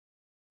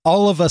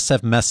All of us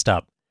have messed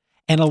up,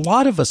 and a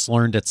lot of us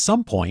learned at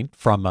some point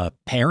from a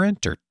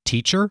parent or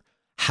teacher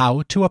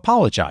how to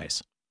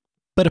apologize.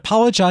 But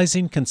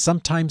apologizing can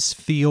sometimes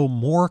feel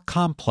more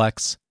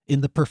complex in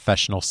the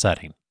professional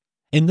setting.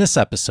 In this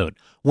episode,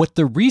 what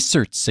the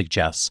research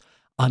suggests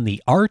on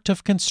the art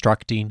of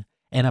constructing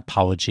an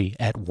apology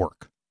at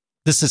work.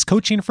 This is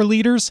Coaching for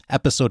Leaders,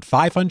 episode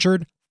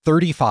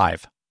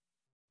 535.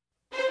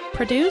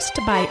 Produced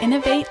by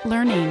Innovate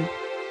Learning,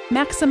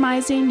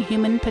 maximizing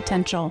human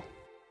potential.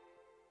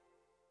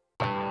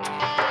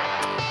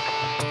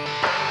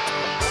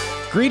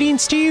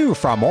 Greetings to you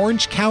from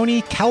Orange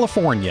County,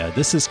 California.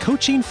 This is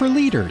Coaching for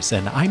Leaders,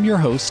 and I'm your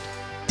host,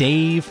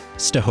 Dave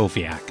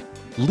Stachowiak.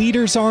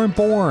 Leaders aren't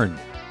born,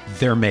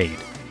 they're made.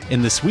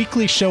 And this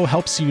weekly show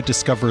helps you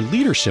discover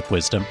leadership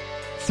wisdom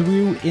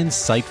through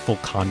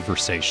insightful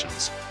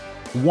conversations.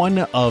 One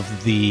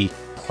of the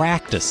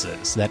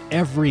practices that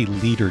every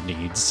leader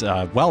needs,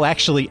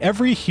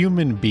 every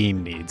human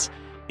being needs,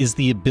 is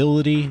the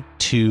ability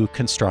to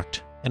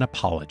construct an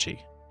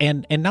apology.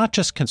 And not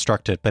just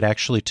construct it, but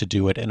actually to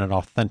do it in an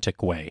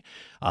authentic way.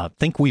 I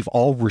think we've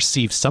all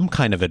received some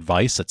kind of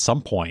advice at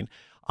some point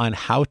on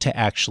how to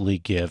actually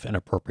give an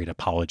appropriate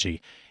apology.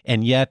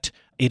 And yet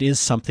it is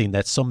something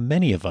that so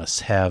many of us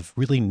have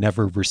really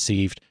never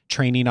received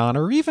training on,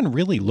 or even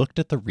really looked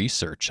at the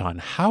research on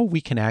how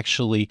we can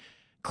actually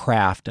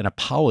craft an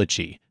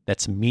apology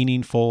that's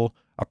meaningful,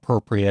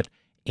 appropriate,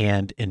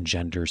 and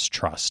engenders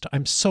trust.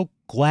 I'm so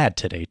glad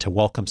today to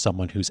welcome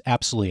someone who's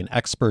absolutely an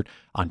expert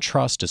on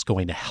trust, is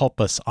going to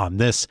help us on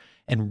this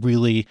and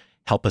really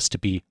help us to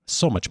be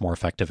so much more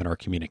effective in our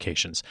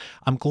communications.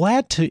 I'm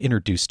glad to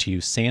introduce to you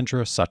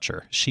Sandra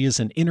Sucher. She is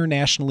an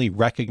internationally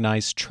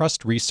recognized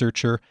trust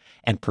researcher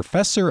and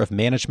professor of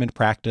management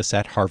practice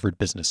at Harvard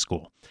Business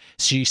School.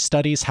 She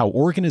studies how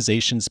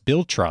organizations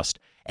build trust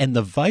and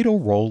the vital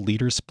role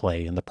leaders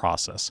play in the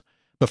process.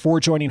 Before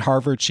joining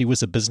Harvard, she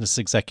was a business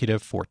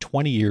executive for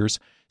 20 years,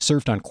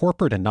 served on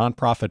corporate and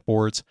nonprofit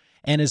boards,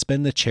 and has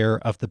been the chair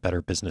of the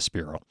Better Business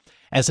Bureau.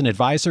 As an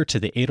advisor to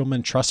the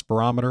Edelman Trust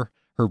Barometer,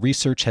 her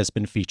research has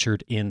been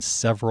featured in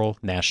several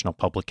national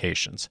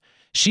publications.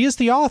 She is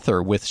the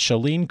author with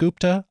Shaleen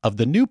Gupta of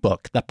the new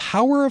book, The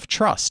Power of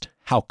Trust: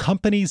 How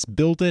Companies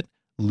Build It,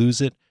 Lose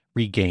It,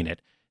 Regain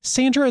It.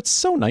 Sandra, it's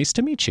so nice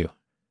to meet you.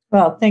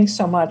 Well, thanks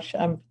so much.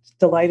 I'm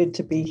delighted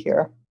to be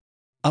here.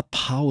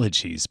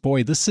 Apologies.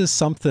 Boy, this is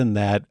something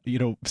that,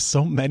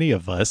 so many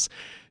of us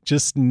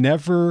just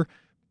never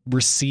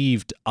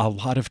received a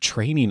lot of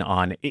training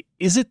on.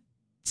 Is it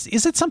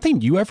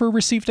something you ever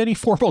received any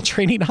formal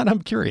training on?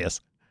 I'm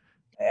curious.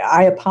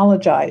 I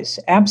apologize.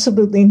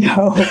 Absolutely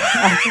no.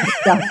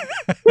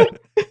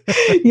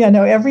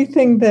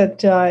 Everything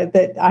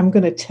that I'm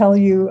going to tell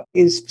you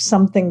is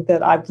something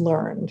that I've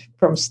learned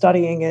from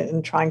studying it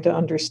and trying to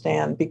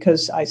understand,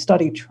 because I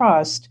study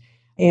trust.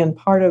 And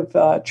part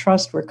of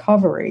trust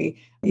recovery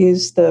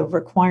is the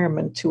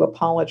requirement to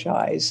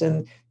apologize.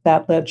 And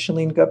that led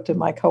Shaleen Gupta,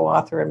 my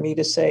co-author, and me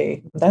to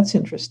say, that's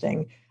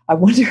interesting. I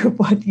wonder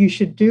what you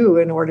should do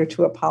in order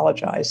to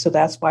apologize. So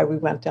that's why we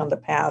went down the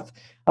path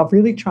of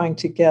really trying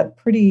to get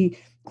pretty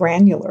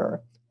granular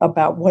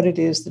about what it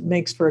is that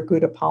makes for a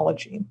good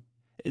apology.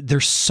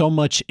 There's so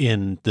much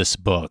in this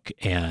book,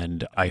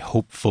 and I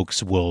hope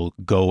folks will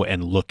go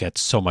and look at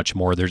so much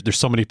more. There's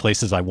so many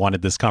places I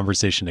wanted this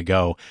conversation to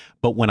go.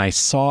 But when I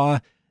saw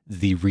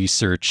the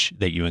research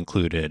that you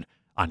included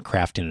on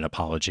crafting an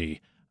apology,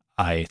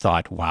 I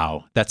thought,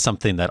 wow, that's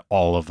something that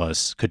all of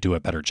us could do a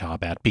better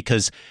job at,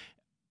 because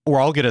we're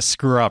all going to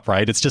screw up,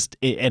 right? It's just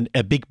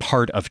a big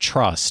part of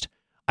trust,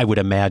 I would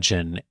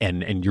imagine,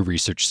 and your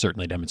research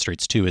certainly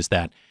demonstrates too, is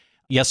that,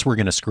 yes, we're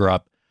going to screw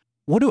up.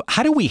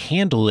 How do we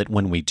handle it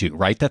when we do,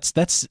 right?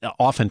 That's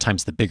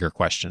oftentimes the bigger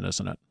question,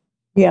 isn't it?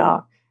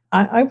 Yeah,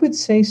 I would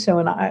say so.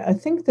 And I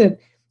think that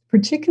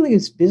particularly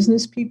as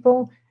business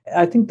people,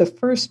 I think the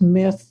first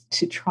myth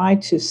to try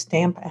to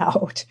stamp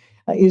out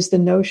is the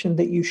notion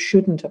that you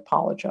shouldn't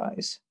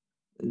apologize.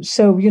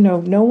 So,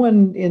 no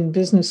one in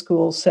business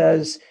school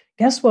says,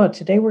 guess what?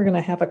 Today we're going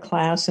to have a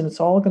class and it's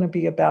all going to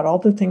be about all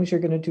the things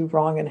you're going to do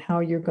wrong and how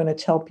you're going to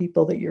tell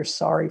people that you're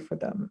sorry for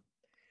them.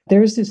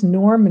 There's this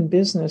norm in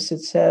business that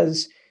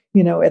says,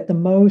 at the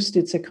most,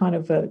 it's a kind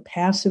of a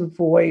passive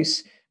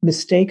voice,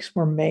 mistakes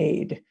were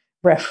made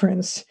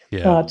reference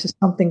to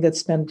something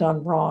that's been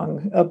done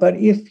wrong. But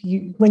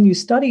when you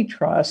study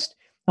trust,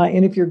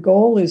 and if your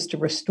goal is to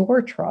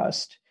restore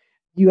trust,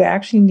 you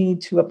actually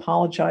need to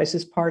apologize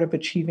as part of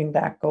achieving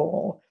that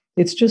goal.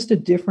 It's just a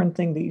different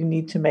thing that you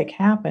need to make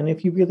happen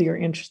if you really are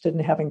interested in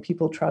having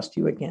people trust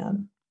you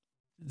again.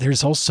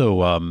 There's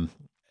also,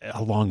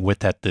 along with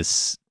that,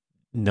 this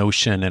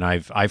notion, and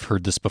I've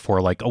heard this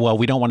before, like, oh, well,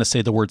 we don't want to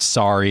say the word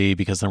sorry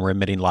because then we're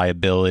admitting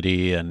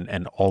liability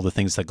and all the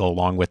things that go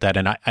along with that.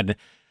 And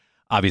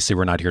obviously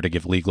we're not here to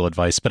give legal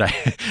advice, but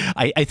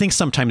I think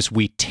sometimes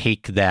we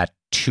take that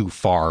too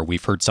far.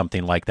 We've heard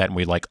something like that and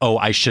we're like, oh,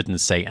 I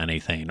shouldn't say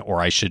anything, or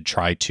I should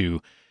try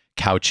to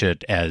couch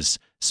it as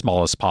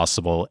small as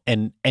possible.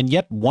 And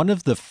yet one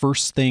of the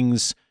first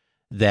things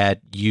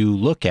that you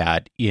look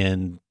at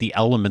in the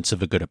elements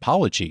of a good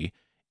apology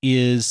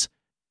is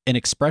an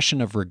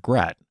expression of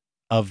regret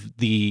of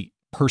the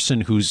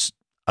person who's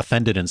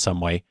offended in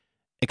some way,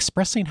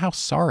 expressing how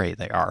sorry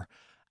they are.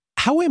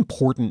 How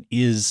important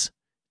is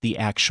the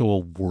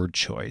actual word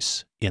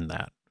choice in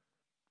that?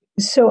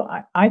 So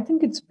I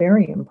think it's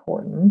very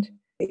important.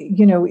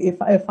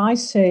 If I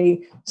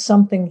say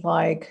something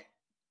like,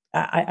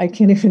 I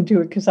can't even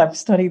do it because I've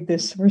studied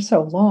this for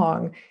so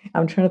long.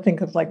 I'm trying to think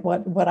of like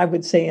what I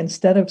would say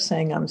instead of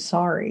saying I'm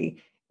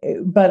sorry.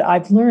 But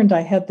I've learned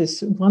I had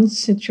this one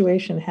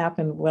situation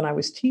happen when I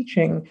was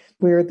teaching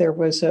where there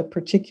was a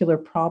particular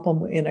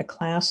problem in a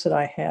class that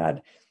I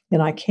had.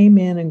 And I came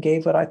in and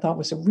gave what I thought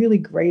was a really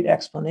great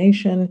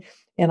explanation.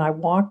 And I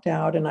walked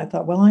out and I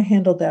thought, well, I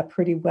handled that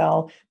pretty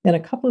well. And a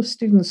couple of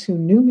students who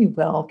knew me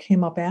well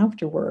came up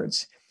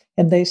afterwards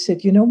and they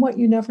said, you know what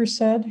you never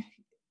said?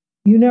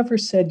 You never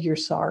said you're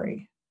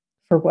sorry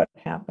for what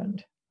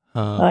happened.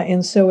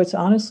 And so it's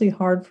honestly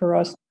hard for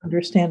us to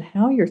understand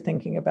how you're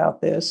thinking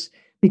about this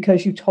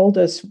because you told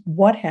us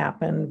what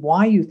happened,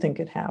 why you think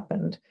it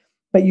happened,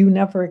 but you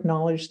never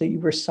acknowledged that you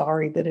were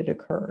sorry that it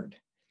occurred.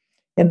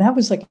 And that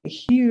was like a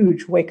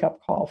huge wake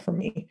up call for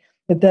me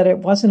that it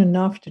wasn't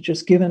enough to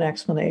just give an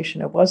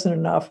explanation. It wasn't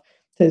enough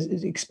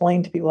to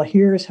explain to people,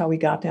 here's how we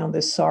got down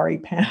this sorry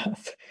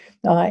path.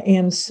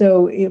 And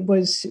so it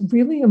was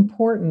really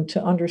important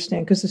to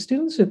understand because the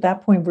students at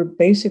that point were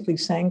basically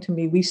saying to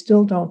me, we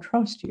still don't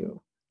trust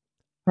you,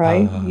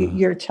 right?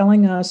 You're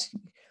telling us,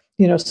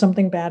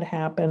 something bad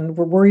happened.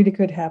 We're worried it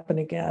could happen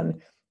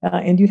again.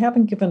 And you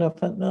haven't given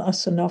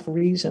us enough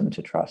reason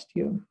to trust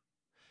you.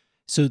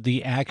 So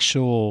the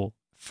actual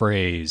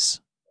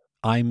phrase,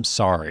 I'm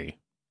sorry,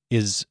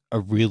 is a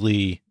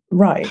really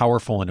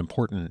powerful and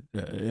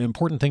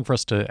important thing for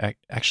us to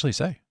actually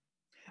say.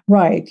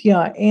 Right.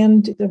 Yeah.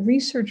 And the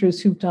researchers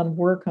who've done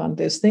work on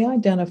this, they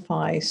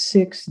identify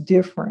 6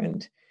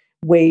 different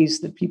ways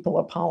that people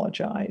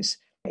apologize.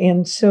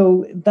 And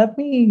so let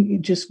me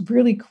just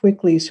really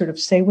quickly sort of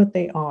say what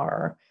they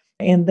are.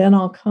 And then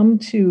I'll come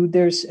to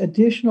there's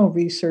additional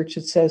research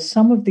that says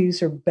some of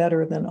these are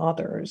better than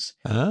others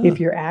if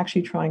you're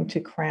actually trying to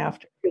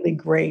craft really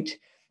great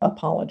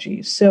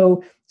apologies.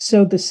 So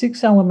the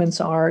 6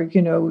 elements are,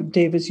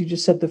 Dave, as you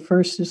just said, the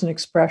first is an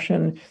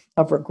expression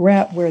of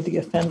regret where the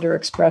offender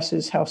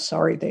expresses how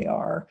sorry they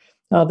are.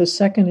 The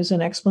second is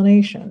an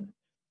explanation,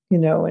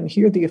 and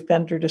here the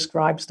offender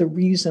describes the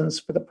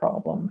reasons for the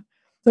problem.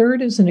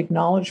 Third is an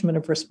acknowledgement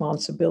of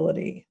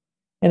responsibility.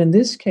 And in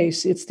this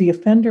case, it's the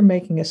offender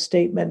making a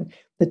statement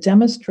that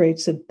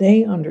demonstrates that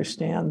they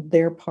understand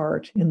their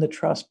part in the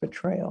trust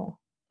betrayal.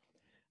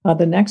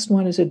 The next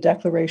one is a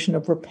declaration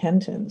of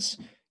repentance,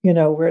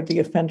 where the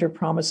offender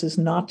promises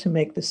not to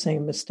make the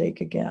same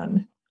mistake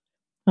again.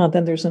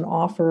 Then there's an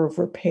offer of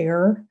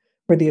repair,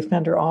 where the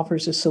offender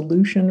offers a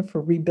solution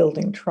for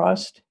rebuilding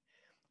trust.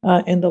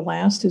 And the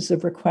last is a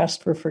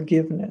request for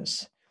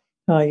forgiveness,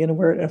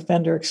 where an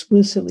offender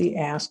explicitly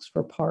asks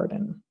for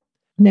pardon.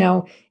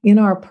 Now, in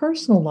our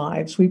personal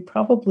lives, we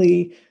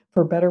probably,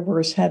 for better or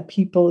worse, had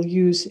people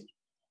use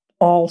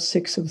all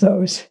 6 of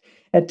those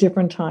at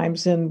different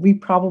times. And we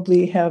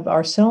probably have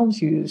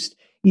ourselves used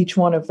each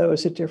one of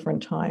those at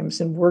different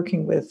times in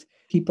working with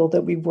people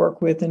that we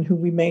work with and who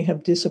we may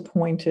have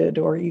disappointed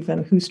or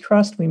even whose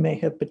trust we may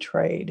have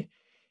betrayed.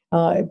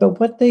 But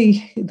what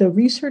the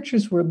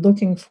researchers were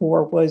looking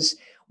for was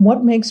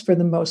what makes for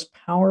the most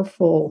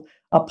powerful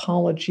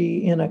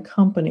apology in a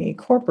company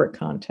corporate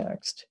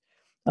context.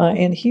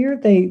 And here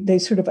they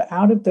sort of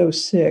out of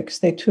those 6,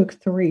 they took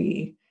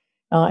 3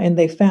 and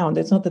they found,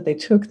 it's not that they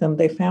took them,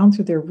 they found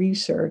through their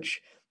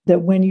research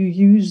that when you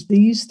use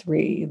these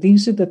 3,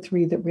 these are the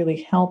 3 that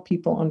really help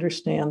people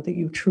understand that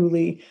you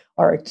truly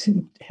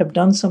have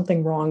done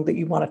something wrong that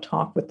you want to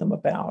talk with them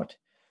about.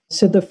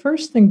 So the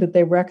first thing that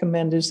they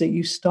recommend is that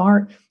you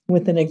start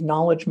with an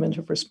acknowledgement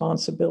of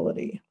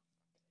responsibility.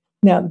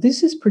 Now,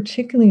 this is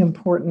particularly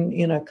important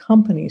in a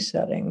company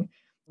setting.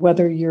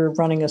 Whether you're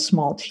running a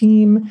small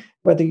team,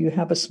 whether you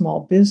have a small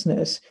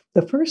business,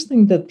 the first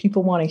thing that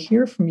people want to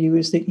hear from you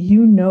is that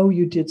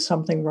you did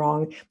something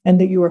wrong and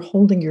that you are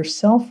holding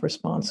yourself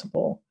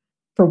responsible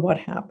for what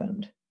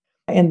happened.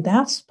 And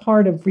that's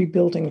part of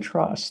rebuilding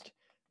trust.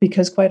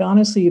 Because quite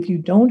honestly, if you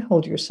don't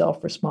hold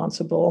yourself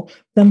responsible,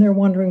 then they're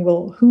wondering,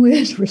 well, who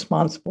is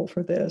responsible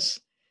for this?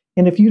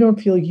 And if you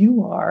don't feel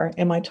you are,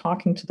 am I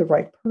talking to the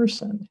right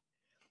person?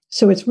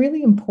 So it's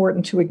really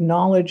important to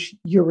acknowledge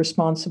your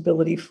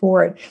responsibility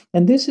for it.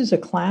 And this is a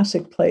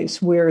classic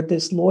place where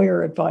this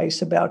lawyer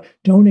advice about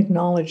don't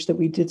acknowledge that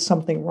we did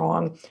something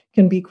wrong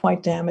can be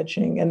quite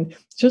damaging. And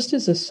just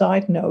as a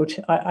side note,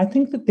 I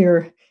think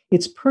that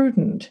it's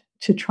prudent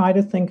to try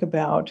to think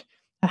about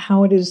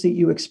how it is that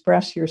you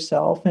express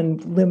yourself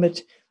and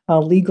limit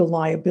legal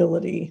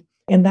liability.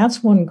 And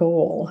that's one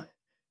goal.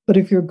 But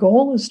if your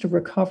goal is to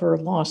recover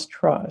lost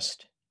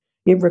trust,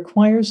 it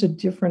requires a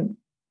different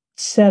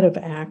set of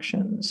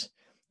actions,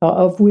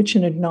 of which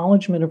an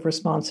acknowledgement of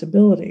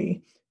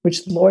responsibility,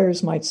 which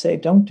lawyers might say,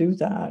 don't do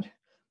that.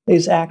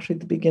 is actually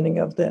the beginning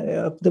of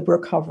the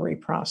recovery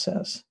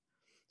process.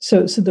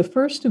 So the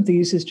first of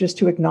these is just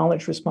to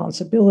acknowledge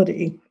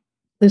responsibility.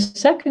 The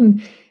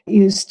second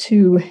is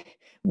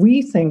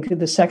we think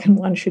the second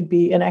one should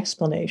be an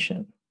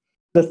explanation.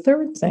 The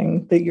third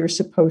thing that you're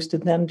supposed to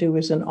then do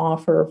is an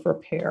offer of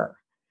repair.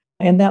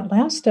 And that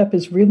last step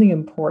is really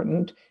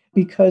important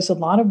because a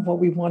lot of what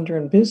we wonder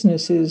in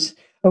business is,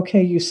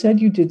 okay, you said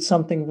you did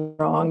something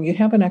wrong. You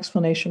have an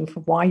explanation for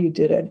why you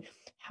did it.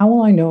 How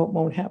will I know it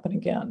won't happen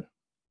again?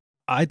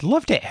 I'd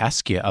love to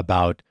ask you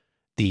about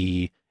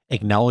the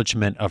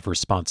acknowledgement of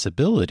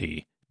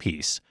responsibility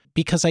piece,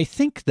 because I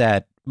think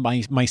that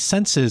my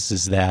sense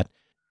is that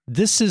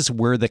this is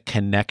where the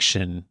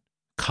connection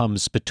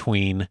comes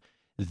between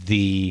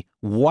the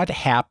what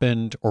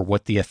happened or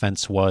what the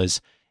offense was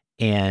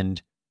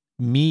and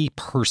me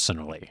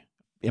personally.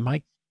 Am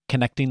I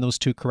connecting those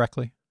two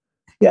correctly?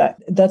 Yeah,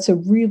 that's a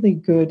really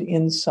good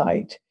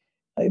insight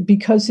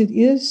because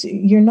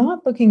you're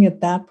not looking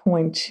at that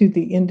point to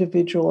the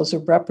individual as a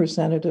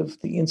representative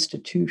of the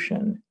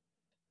institution.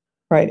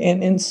 Right.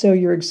 And so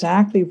you're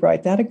exactly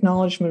right. That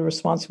acknowledgement of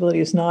responsibility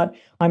is not,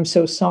 I'm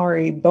so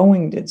sorry,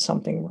 Boeing did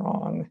something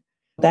wrong.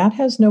 That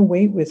has no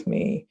weight with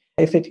me.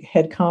 If it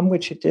had come,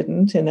 which it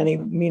didn't in any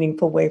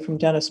meaningful way from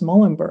Dennis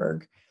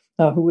Muhlenberg,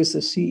 who was the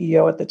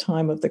CEO at the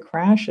time of the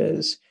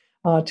crashes,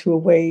 to a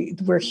way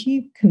where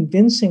he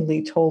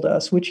convincingly told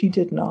us, which he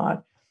did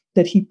not,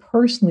 that he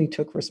personally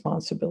took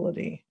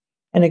responsibility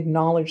and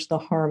acknowledged the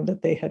harm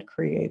that they had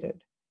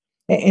created.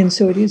 And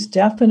so it is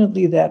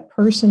definitely that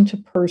person to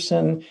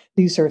person.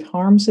 These are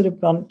harms that have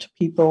done to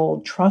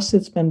people, trust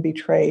that's been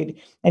betrayed.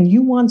 And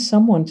you want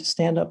someone to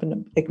stand up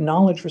and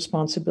acknowledge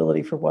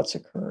responsibility for what's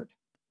occurred.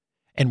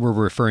 And we're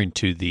referring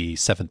to the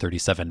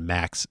 737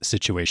 MAX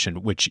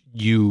situation, which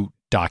you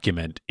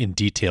document in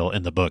detail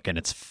in the book. And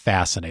it's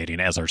fascinating,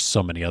 as are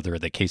so many other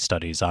of the case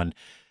studies on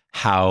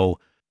how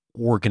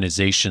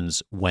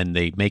organizations, when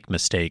they make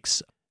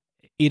mistakes,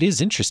 it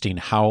is interesting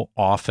how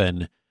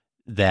often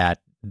that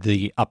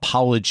the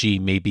apology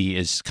maybe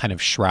is kind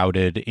of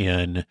shrouded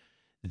in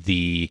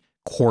the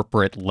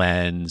corporate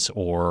lens,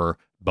 or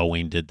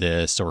Boeing did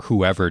this or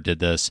whoever did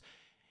this.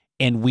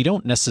 And we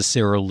don't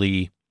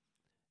necessarily,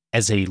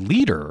 as a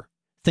leader,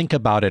 think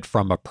about it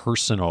from a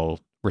personal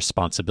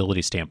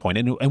responsibility standpoint.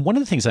 And one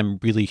of the things I'm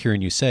really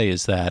hearing you say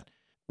is that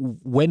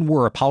when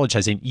we're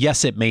apologizing,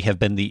 yes, it may have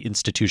been the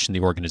institution, the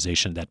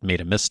organization that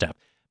made a misstep,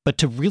 but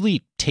to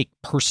really take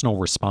personal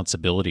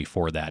responsibility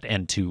for that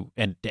and to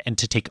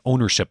take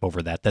ownership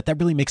over that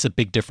really makes a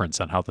big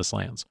difference on how this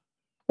lands.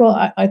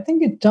 Well, I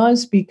think it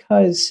does,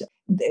 because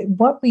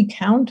what we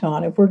count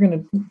on, if we're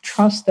going to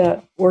trust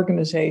that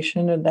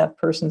organization and that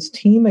person's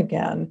team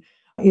again,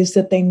 is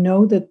that they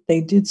know that they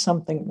did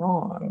something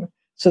wrong.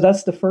 So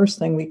that's the first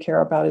thing we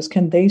care about, is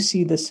can they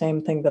see the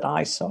same thing that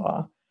I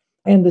saw?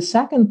 And the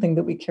second thing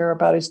that we care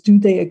about is, do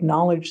they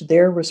acknowledge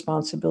their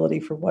responsibility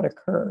for what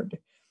occurred?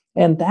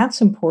 And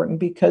that's important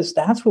because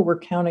that's what we're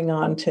counting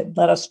on to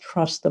let us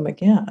trust them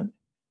again,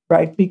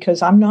 right?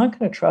 Because I'm not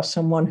going to trust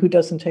someone who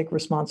doesn't take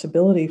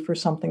responsibility for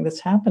something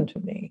that's happened to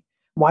me.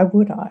 Why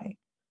would I?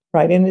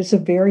 Right. And it's a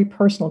very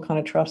personal kind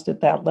of trust at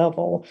that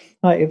level,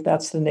 if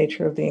that's the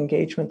nature of the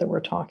engagement that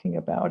we're talking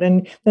about.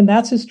 And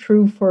that's as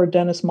true for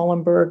Dennis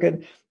Muhlenberg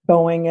and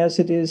Boeing as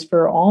it is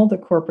for all the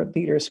corporate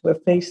leaders who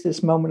have faced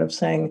this moment of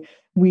saying,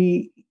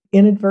 we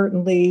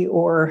inadvertently,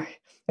 or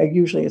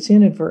usually it's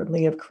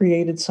inadvertently, have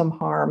created some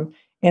harm.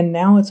 And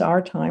now it's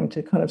our time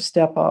to kind of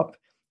step up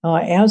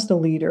as the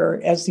leader,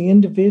 as the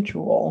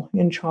individual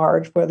in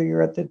charge, whether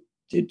you're at the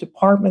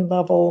department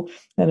level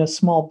in a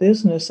small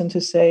business, and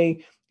to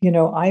say,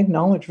 I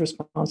acknowledge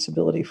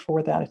responsibility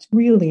for that. It's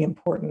really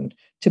important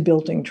to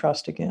building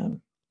trust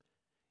again.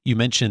 You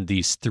mentioned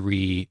these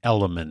three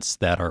elements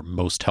that are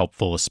most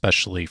helpful,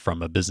 especially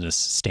from a business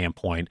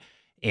standpoint.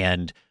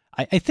 And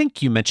I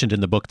think you mentioned in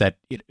the book that,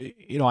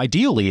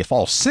 ideally, if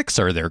all six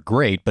are there,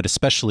 great, but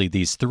especially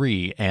these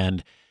three.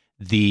 And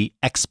the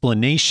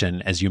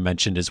explanation, as you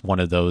mentioned, is one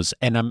of those.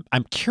 And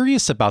I'm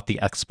curious about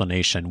the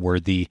explanation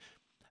where the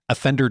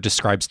offender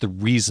describes the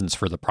reasons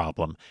for the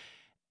problem.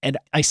 And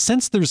I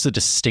sense there's a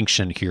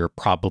distinction here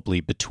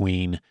probably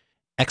between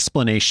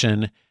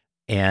explanation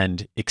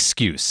and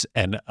excuse.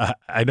 And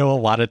I know a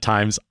lot of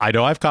times, I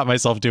know I've caught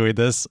myself doing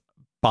this.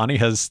 Bonnie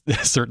has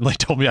certainly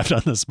told me I've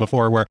done this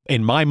before, where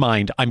in my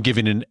mind, I'm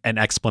giving an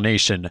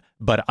explanation,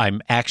 but I'm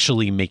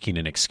actually making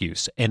an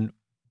excuse. And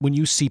when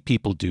you see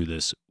people do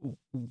this,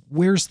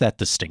 where's that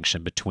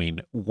distinction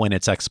between when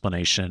it's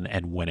explanation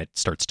and when it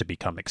starts to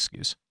become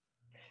excuse?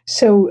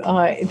 So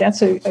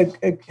that's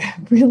a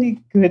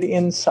really good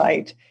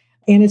insight.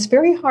 And it's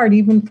very hard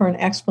even for an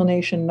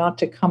explanation not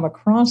to come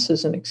across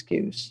as an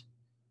excuse.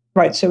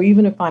 Right. So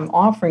even if I'm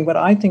offering what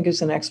I think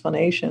is an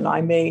explanation,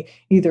 I may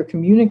either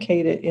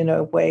communicate it in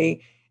a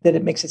way that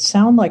it makes it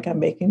sound like I'm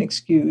making an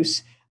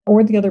excuse,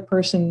 or the other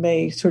person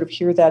may sort of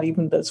hear that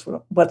even that's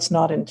what's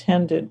not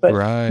intended. But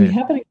right. We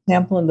have an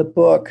example in the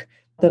book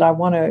that I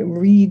want to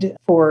read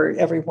for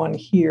everyone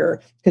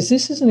here, because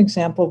this is an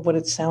example of what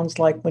it sounds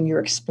like when you're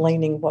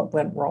explaining what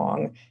went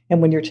wrong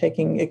and when you're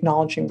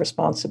acknowledging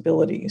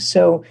responsibility.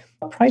 So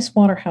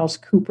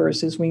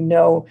PricewaterhouseCoopers, as we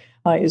know,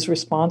 is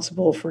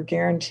responsible for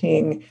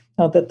guaranteeing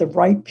that the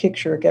right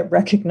picture get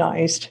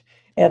recognized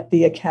at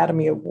the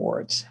Academy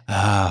Awards.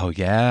 Oh,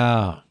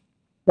 yeah.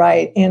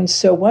 Right. And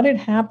so what had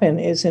happened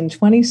is in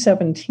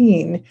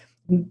 2017,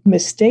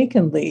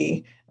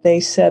 mistakenly, they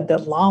said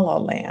that La La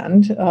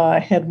Land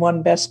had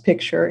won Best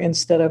Picture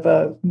instead of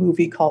a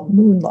movie called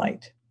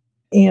Moonlight.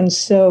 And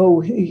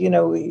so,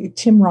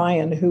 Tim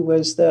Ryan, who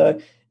was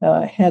the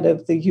head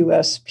of the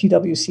US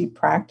PwC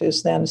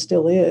practice, then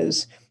still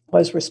is,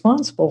 was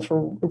responsible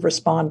for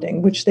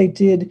responding, which they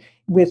did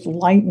with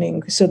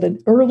lightning. So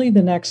that early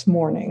the next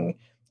morning,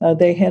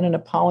 they had an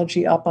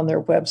apology up on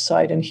their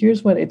website. And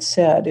here's what it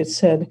said. It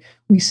said,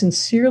 "We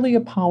sincerely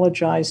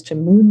apologize to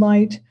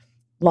Moonlight,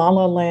 La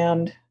La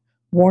Land,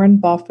 Warren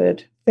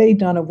Buffett, Faye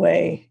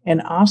Dunaway,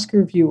 and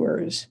Oscar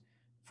viewers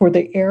for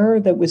the error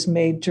that was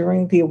made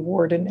during the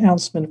award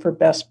announcement for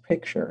Best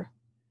Picture."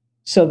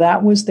 So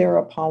that was their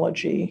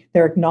apology,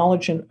 their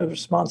acknowledgement of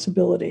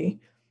responsibility.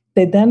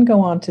 They then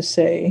go on to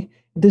say,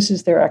 this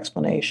is their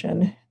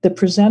explanation: the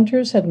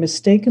presenters had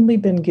mistakenly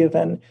been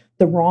given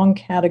the wrong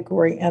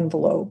category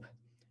envelope,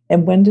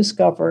 and when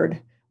discovered,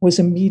 was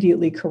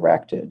immediately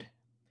corrected.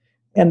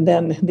 And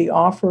then the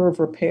offer of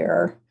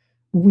repair: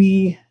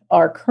 we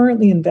are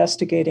currently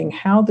investigating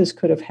how this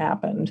could have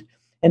happened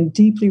and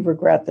deeply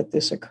regret that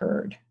this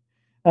occurred.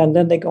 And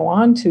then they go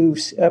on to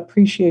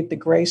appreciate the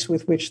grace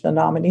with which the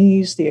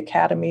nominees, the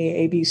Academy,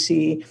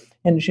 ABC,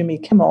 and Jimmy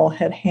Kimmel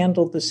had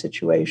handled the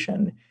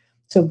situation.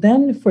 So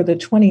then for the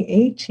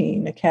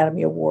 2018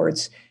 Academy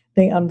Awards,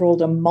 they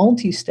unrolled a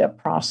multi-step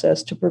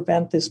process to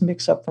prevent this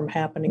mix-up from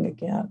happening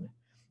again.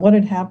 What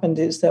had happened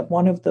is that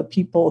one of the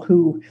people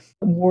who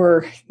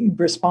were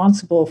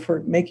responsible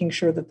for making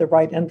sure that the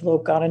right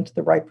envelope got into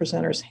the right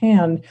presenter's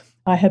hand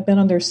had been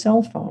on their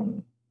cell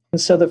phone. And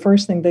so the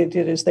first thing they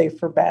did is they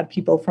forbade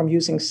people from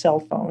using cell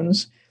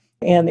phones,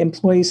 and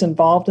employees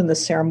involved in the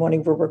ceremony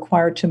were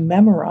required to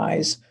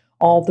memorize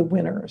all the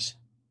winners.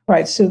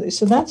 Right. So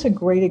that's a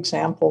great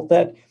example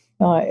that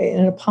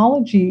an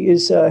apology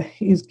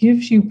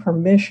gives you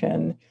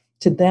permission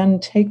to then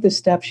take the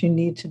steps you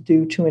need to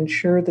do to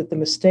ensure that the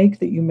mistake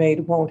that you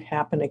made won't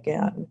happen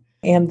again.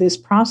 And this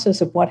process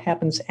of what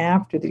happens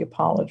after the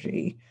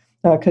apology,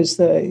 because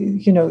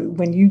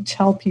when you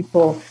tell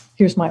people,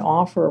 here's my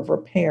offer of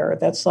repair,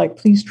 that's like,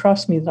 please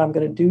trust me that I'm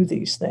going to do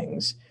these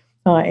things.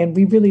 And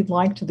we really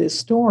liked this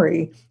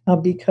story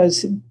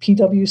because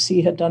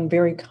PwC had done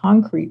very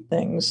concrete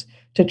things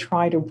to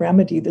try to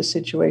remedy the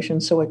situation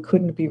so it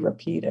couldn't be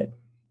repeated.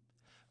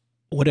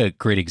 What a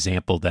great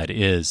example that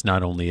is,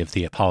 not only of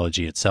the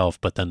apology itself,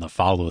 but then the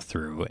follow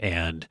through.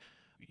 And,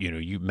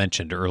 you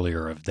mentioned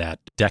earlier of that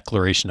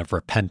declaration of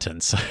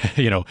repentance,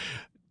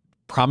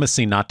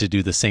 promising not to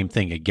do the same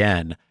thing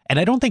again. And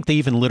I don't think they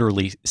even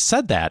literally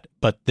said that,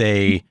 but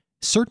they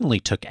certainly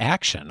took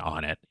action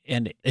on it.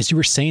 And as you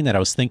were saying that, I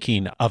was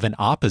thinking of an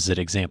opposite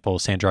example,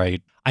 Sandra.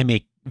 I'm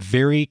a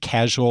very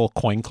casual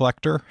coin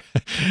collector.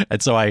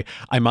 And so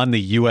I'm on the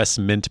US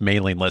Mint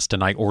mailing list,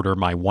 and I order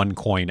my one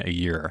coin a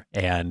year.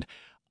 And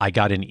I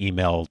got an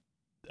email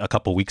a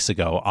couple weeks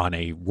ago on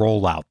a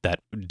rollout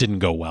that didn't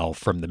go well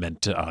from the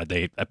Mint.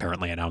 They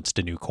apparently announced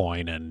a new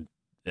coin, and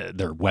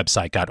their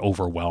website got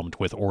overwhelmed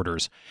with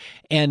orders.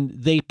 And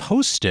they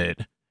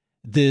posted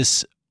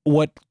this,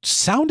 what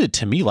sounded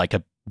to me like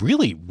a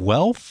really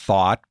well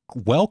thought,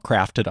 well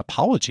crafted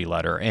apology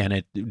letter. And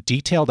it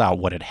detailed out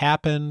what had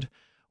happened,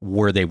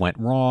 where they went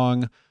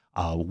wrong,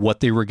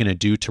 what they were going to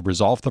do to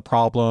resolve the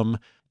problem,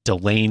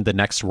 delaying the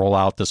next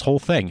rollout, this whole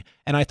thing.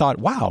 And I thought,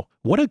 wow,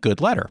 what a good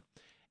letter.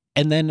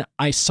 And then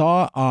I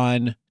saw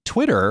on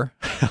Twitter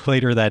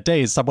later that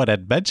day, someone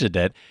had mentioned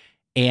it,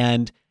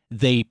 and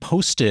they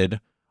posted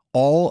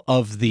all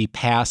of the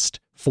past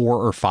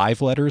 4 or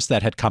 5 letters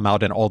that had come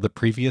out in all the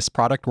previous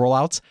product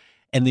rollouts.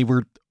 And they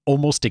were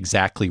almost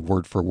exactly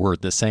word for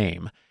word the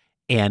same.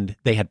 And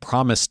they had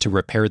promised to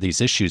repair these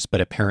issues,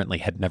 but apparently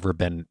had never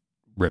been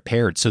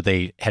repaired. So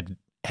they had,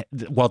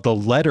 while the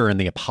letter and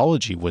the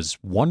apology was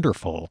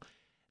wonderful,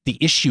 the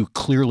issue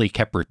clearly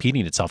kept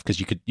repeating itself, because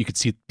you could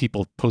see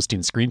people posting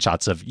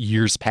screenshots of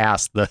years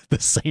past the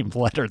same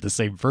letter, the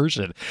same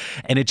version.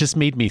 And it just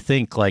made me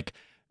think, like,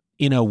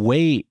 in a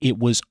way, it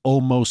was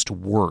almost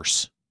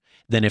worse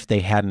than if they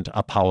hadn't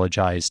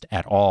apologized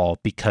at all,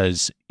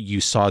 because you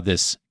saw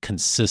this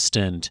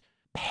consistent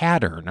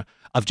pattern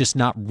of just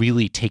not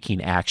really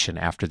taking action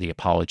after the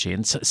apology.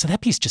 And so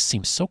that piece just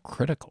seems so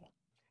critical.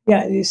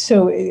 Yeah,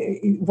 so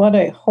what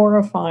a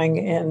horrifying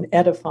and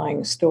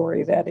edifying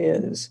story that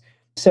is.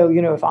 So,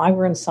 if I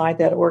were inside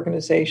that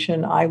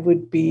organization, I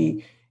would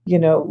be,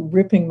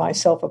 ripping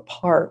myself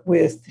apart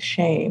with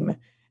shame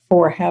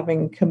for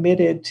having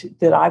committed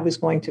that I was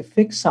going to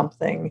fix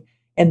something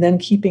and then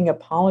keeping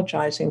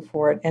apologizing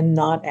for it and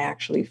not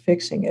actually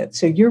fixing it.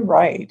 So you're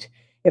right.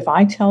 If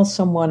I tell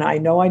someone I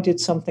know I did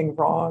something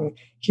wrong,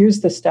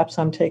 here's the steps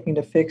I'm taking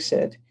to fix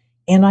it,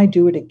 and I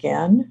do it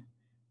again,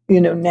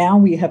 now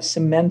we have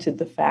cemented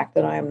the fact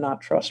that I am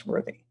not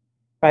trustworthy,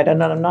 right?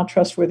 And I'm not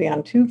trustworthy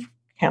on two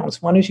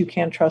counts. One is you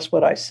can't trust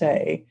what I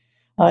say.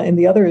 And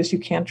the other is you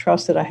can't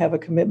trust that I have a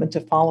commitment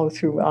to follow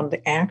through on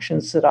the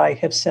actions that I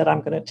have said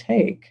I'm going to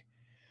take.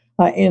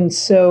 And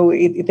so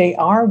they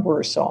are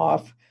worse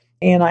off.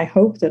 And I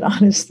hope that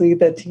honestly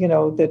that,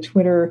 the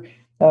Twitter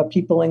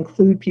people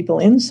include people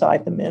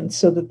inside the Mint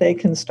so that they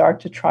can start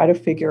to try to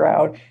figure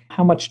out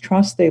how much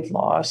trust they've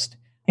lost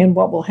and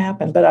what will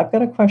happen. But I've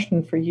got a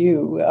question for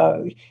you.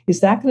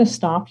 Is that going to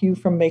stop you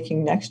from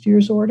making next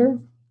year's order?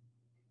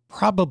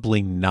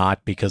 Probably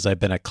not, because I've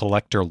been a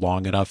collector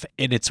long enough.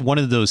 And it's one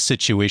of those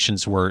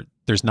situations where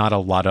there's not a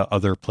lot of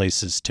other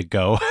places to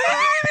go,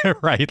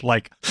 right?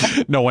 Like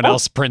no one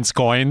else prints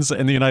coins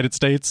in the United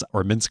States,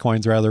 or mints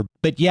coins rather.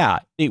 But yeah,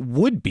 it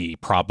would be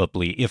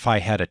probably if I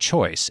had a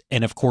choice.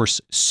 And of course,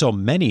 so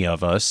many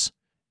of us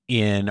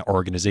in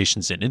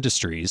organizations and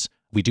industries,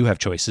 we do have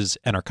choices,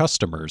 and our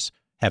customers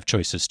have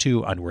choices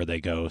too on where they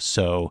go.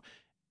 So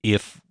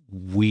if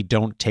we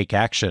don't take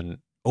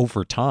action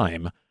over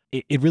time,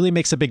 it really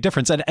makes a big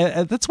difference. And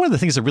that's one of the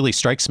things that really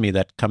strikes me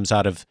that comes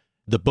out of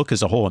the book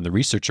as a whole and the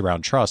research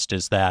around trust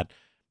is that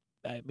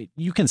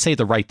you can say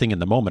the right thing in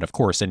the moment, of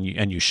course, and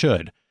you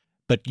should,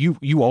 but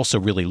you also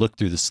really look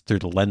through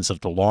the lens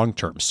of the long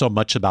term. So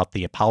much about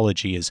the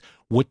apology is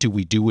what do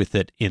we do with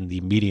it in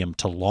the medium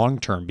to long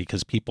term,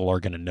 because people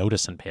are going to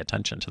notice and pay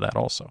attention to that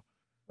also.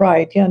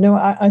 Right. Yeah, no,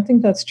 I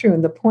think that's true.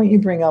 And the point you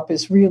bring up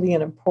is really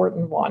an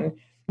important one,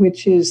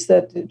 which is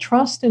that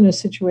trust in a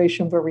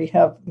situation where we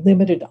have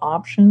limited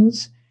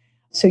options.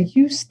 So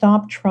you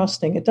stop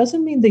trusting. It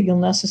doesn't mean that you'll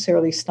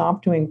necessarily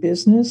stop doing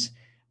business.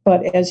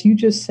 But as you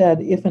just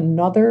said, if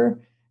another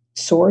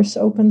source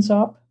opens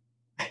up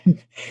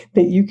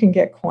that you can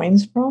get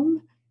coins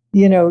from,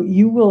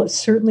 you will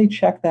certainly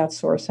check that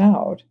source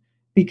out,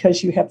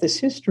 because you have this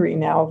history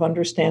now of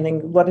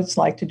understanding what it's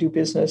like to do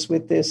business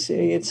with this.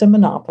 It's a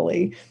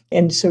monopoly.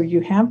 And so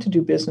you have to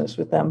do business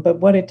with them. But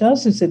what it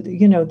does is that,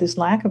 this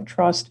lack of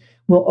trust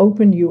will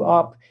open you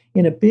up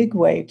in a big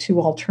way to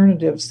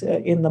alternatives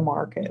in the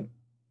market.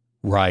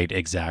 Right,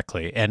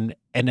 exactly. And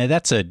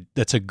that's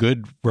a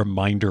good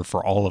reminder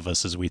for all of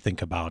us as we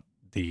think about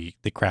the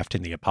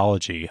crafting the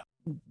apology.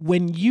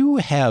 When you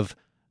have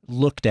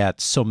looked at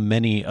so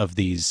many of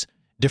these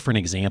different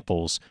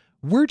examples,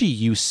 where do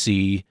you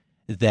see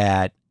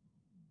that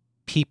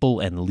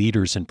people and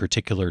leaders in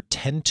particular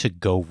tend to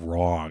go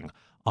wrong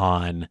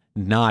on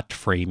not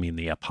framing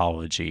the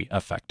apology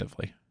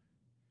effectively?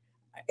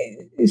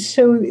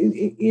 So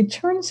it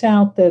turns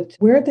out that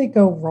where they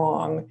go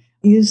wrong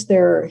is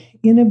their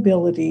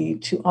inability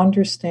to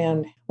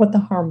understand what the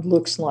harm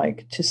looks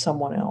like to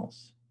someone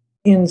else.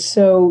 And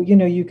so,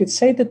 you could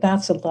say that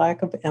that's a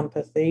lack of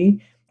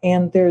empathy.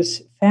 And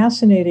there's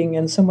fascinating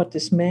and somewhat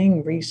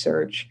dismaying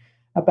research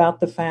about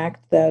the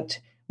fact that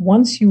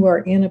once you are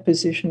in a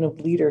position of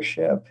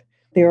leadership,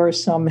 there are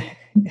some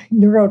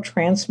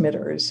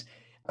neurotransmitters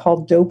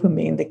called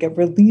dopamine that get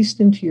released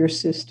into your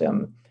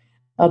system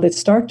that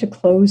start to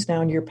close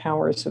down your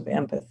powers of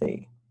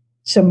empathy.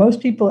 So most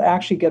people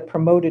actually get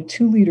promoted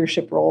to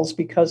leadership roles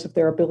because of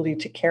their ability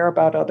to care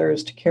about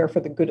others, to care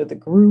for the good of the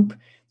group,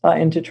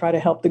 and to try to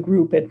help the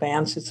group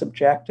advance its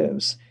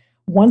objectives.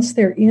 Once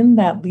they're in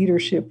that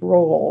leadership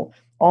role,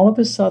 all of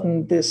a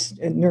sudden, this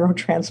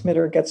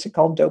neurotransmitter gets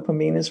called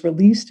dopamine is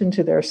released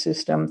into their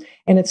system,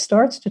 and it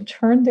starts to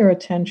turn their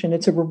attention.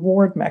 It's a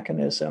reward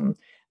mechanism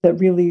that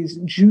really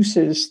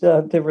juices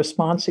the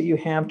response that you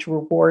have to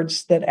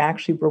rewards that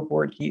actually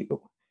reward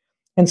you.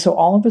 And so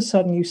all of a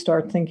sudden, you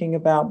start thinking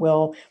about,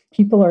 well,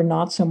 people are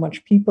not so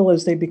much people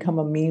as they become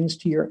a means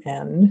to your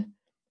end,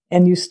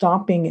 and you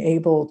stop being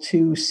able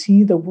to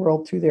see the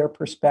world through their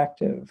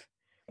perspective.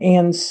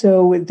 And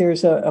so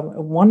there's a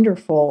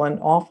wonderful and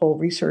awful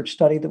research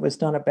study that was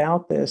done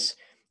about this.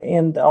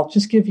 And I'll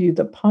just give you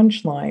the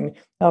punchline.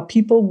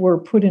 People were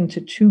put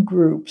into two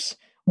groups.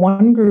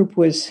 One group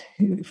was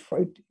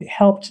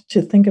helped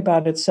to think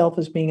about itself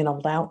as being in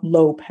a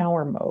low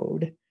power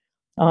mode.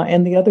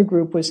 And the other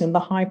group was in the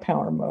high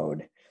power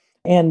mode.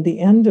 And the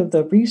end of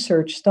the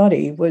research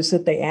study was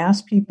that they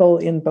asked people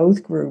in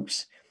both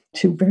groups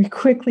to very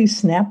quickly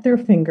snap their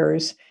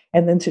fingers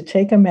and then to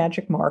take a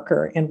magic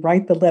marker and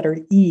write the letter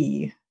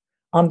E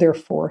on their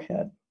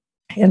forehead.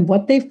 And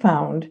what they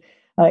found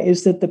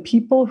is that the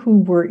people who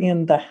were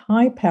in the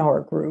high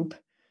power group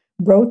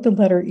wrote the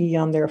letter E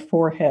on their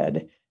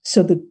forehead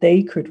so that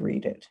they could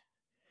read it.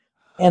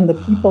 And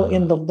the people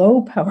in the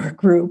low power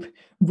group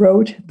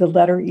wrote the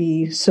letter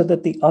E so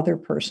that the other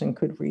person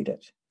could read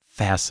it.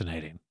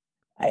 Fascinating.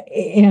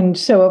 And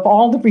so of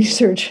all the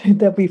research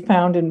that we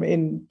found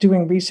in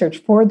doing research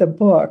for the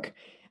book,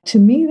 to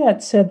me,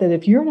 that said that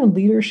if you're in a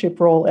leadership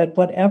role at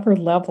whatever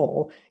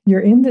level, you're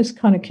in this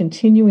kind of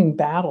continuing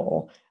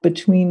battle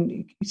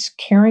between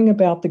caring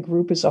about the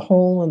group as a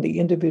whole and the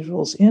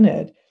individuals in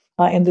it,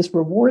 and this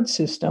reward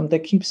system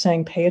that keeps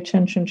saying, pay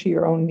attention to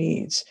your own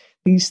needs.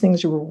 These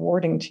things are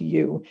rewarding to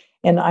you.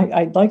 And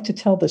I'd like to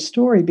tell the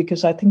story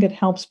because I think it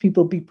helps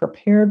people be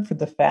prepared for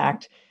the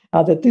fact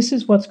that this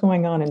is what's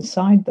going on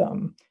inside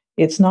them.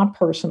 It's not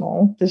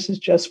personal. This is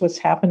just what's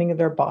happening in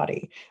their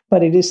body.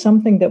 But it is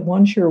something that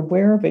once you're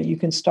aware of it, you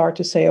can start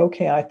to say,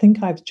 okay, I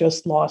think I've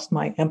just lost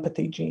my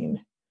empathy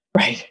gene.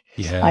 Right.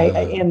 Yeah.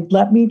 And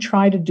let me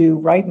try to do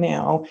right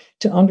now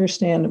to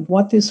understand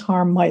what this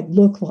harm might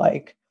look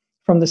like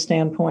from the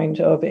standpoint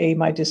of A,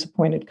 my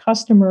disappointed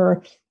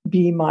customer,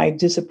 B, my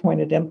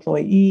disappointed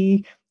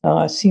employee,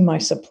 C, my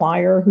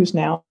supplier who's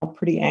now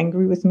pretty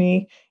angry with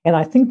me. And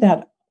I think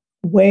that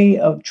way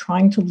of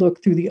trying to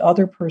look through the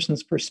other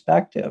person's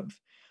perspective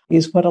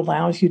is what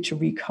allows you to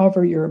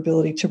recover your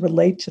ability to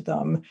relate to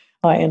them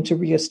and to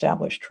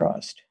reestablish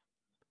trust.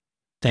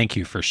 Thank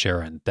you for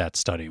sharing that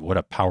study. What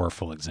a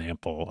powerful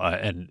example.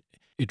 And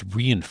it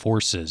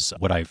reinforces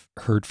what I've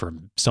heard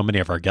from so many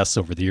of our guests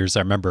over the years.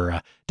 I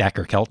remember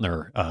Dacher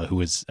Keltner, who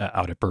was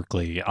out at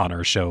Berkeley on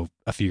our show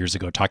a few years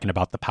ago, talking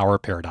about the power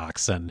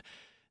paradox and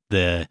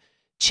the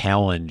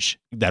challenge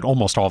that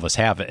almost all of us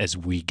have. As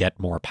we get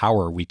more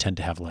power, we tend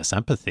to have less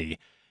empathy.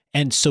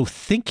 And so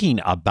thinking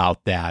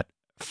about that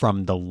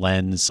from the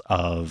lens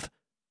of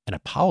an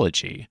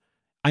apology,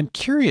 I'm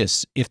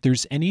curious if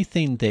there's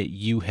anything that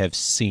you have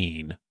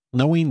seen,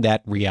 knowing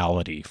that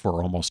reality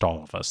for almost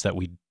all of us, that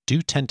we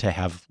do tend to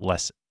have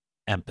less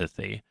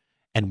empathy,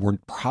 and we're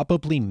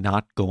probably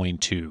not going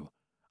to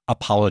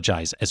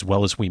apologize as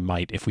well as we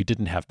might if we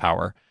didn't have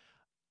power.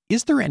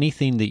 Is there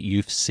anything that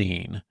you've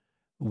seen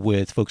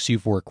with folks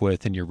you've worked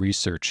with in your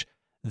research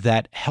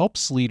that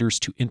helps leaders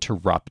to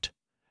interrupt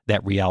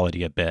that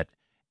reality a bit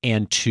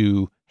and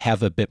to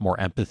have a bit more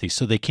empathy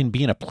so they can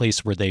be in a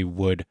place where they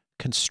would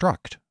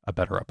construct a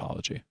better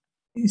apology?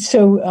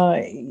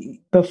 So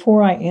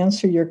before I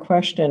answer your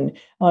question,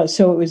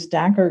 so it was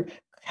Dacher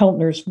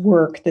Keltner's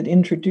work that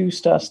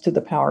introduced us to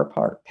the power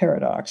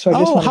paradox. So I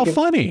just want how to give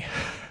funny.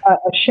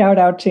 a shout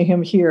out to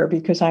him here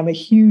because I'm a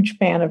huge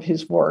fan of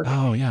his work.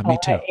 Oh, yeah, me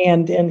too.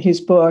 And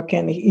his book.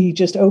 And he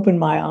just opened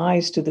my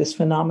eyes to this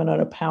phenomenon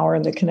of power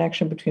and the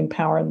connection between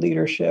power and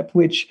leadership,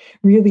 which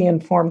really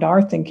informed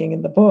our thinking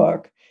in the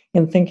book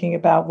in thinking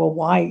about, well,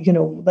 why,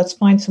 let's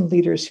find some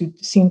leaders who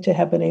seem to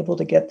have been able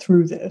to get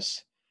through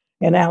this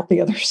and out the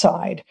other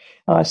side.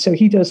 So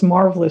he does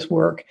marvelous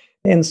work.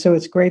 And so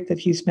it's great that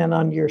he's been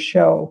on your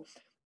show.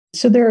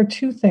 So there are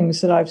two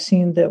things that I've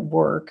seen that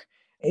work.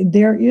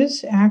 There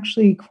is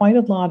actually quite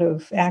a lot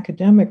of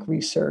academic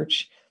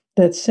research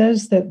that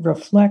says that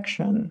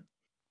reflection,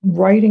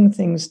 writing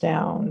things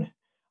down,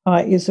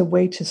 is a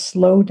way to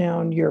slow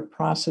down your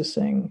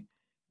processing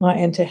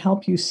and to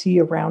help you see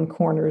around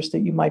corners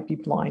that you might be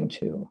blind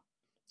to.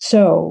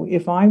 So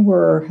if I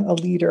were a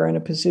leader in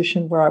a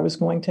position where I was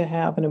going to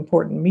have an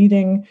important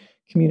meeting,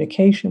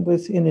 communication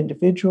with an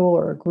individual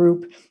or a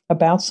group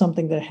about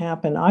something that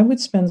happened, I would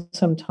spend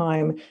some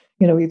time,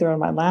 either on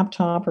my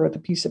laptop or with a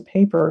piece of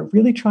paper,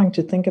 really trying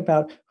to think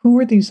about who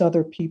are these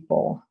other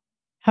people?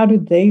 How do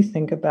they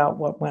think about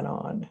what went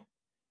on?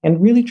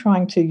 And really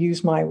trying to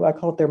use I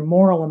call it their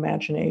moral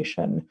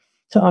imagination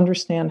to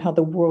understand how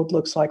the world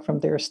looks like from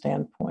their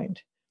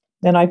standpoint.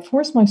 And I'd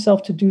force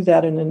myself to do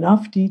that in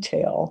enough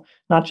detail,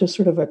 not just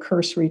sort of a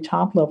cursory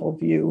top level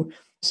view,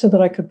 so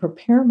that I could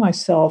prepare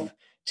myself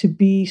to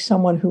be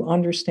someone who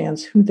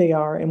understands who they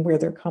are and where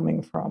they're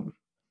coming from.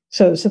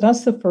 So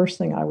that's the first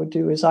thing I would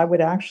do is I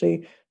would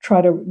actually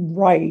try to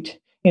write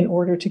in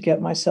order to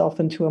get myself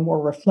into a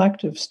more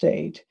reflective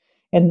state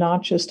and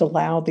not just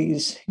allow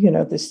these,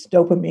 this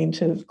dopamine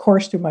to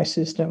course through my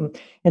system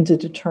and to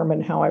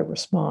determine how I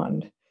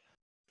respond.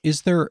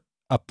 Is there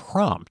a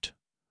prompt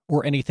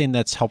or anything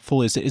that's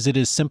helpful? Is it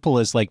as simple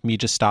as like me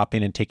just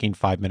stopping and taking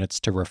 5 minutes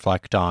to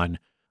reflect on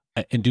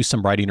and do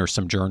some writing or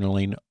some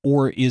journaling?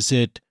 Or is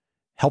it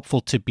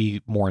helpful to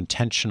be more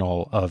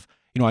intentional of,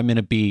 I'm going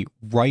to be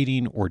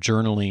writing or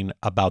journaling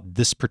about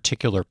this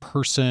particular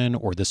person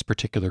or this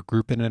particular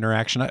group in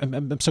interaction?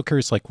 I'm so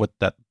curious, like what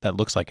that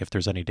looks like, if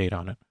there's any data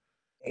on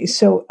it.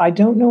 So I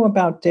don't know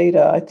about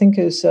data. I think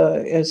as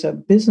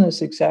a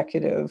business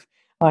executive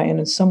and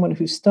as someone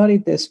who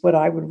studied this, what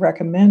I would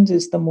recommend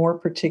is the more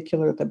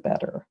particular, the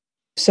better.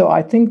 So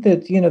I think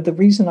that, the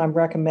reason I'm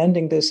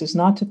recommending this is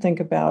not to think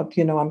about,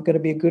 I'm going to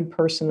be a good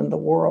person in the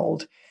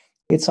world.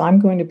 It's I'm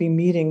going to be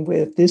meeting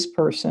with this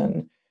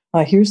person.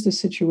 Here's the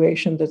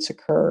situation that's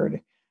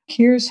occurred.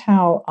 Here's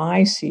how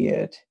I see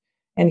it.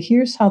 And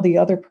here's how the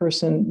other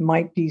person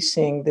might be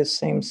seeing this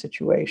same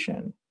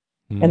situation.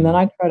 And then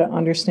I try to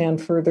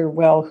understand further,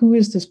 well, who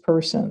is this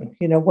person?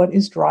 What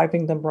is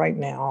driving them right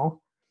now?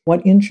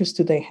 What interests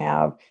do they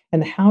have?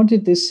 And how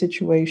did this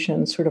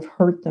situation sort of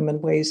hurt them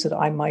in ways that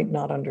I might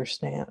not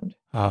understand?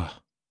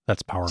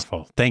 That's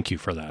powerful. Thank you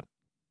for that.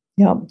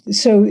 Yeah.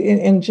 So,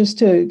 and just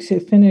to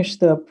finish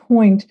the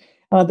point,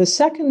 the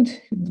second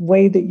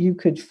way that you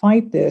could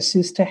fight this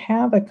is to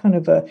have a kind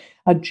of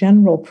a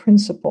general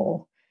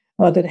principle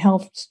that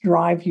helps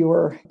drive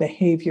your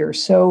behavior.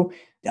 So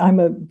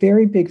I'm a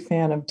very big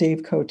fan of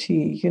Dave Cote,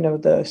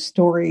 the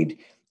storied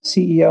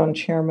CEO and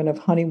chairman of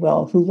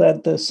Honeywell, who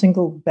led the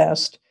single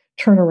best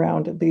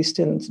turnaround, at least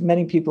in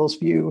many people's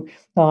view,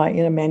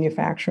 in a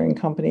manufacturing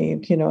company,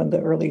 in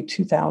the early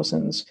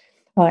 2000s.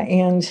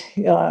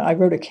 I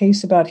wrote a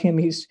case about him.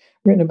 He's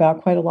written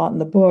about quite a lot in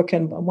the book.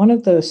 And one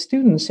of the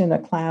students in a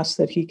class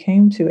that he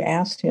came to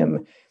asked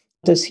him,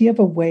 does he have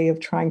a way of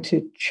trying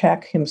to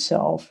check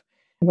himself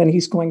when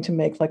he's going to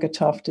make like a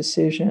tough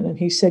decision? And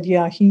he said,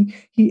 yeah,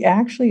 he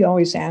actually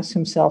always asks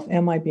himself,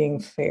 am I being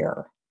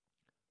fair?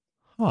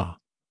 Huh.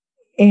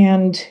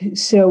 And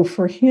so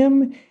for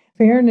him,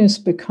 fairness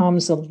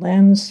becomes a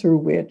lens through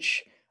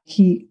which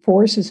he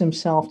forces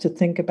himself to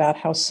think about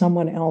how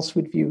someone else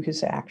would view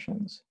his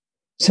actions.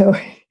 So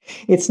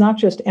it's not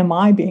just, am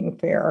I being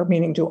fair?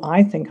 Meaning, do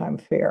I think I'm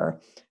fair?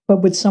 But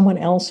would someone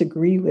else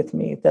agree with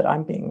me that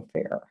I'm being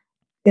fair?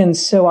 And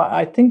so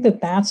I think that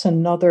that's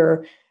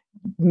another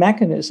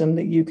mechanism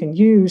that you can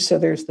use. So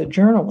there's the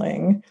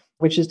journaling,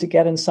 which is to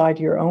get inside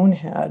your own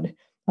head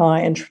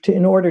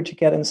in order to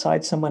get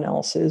inside someone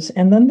else's.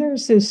 And then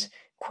there's this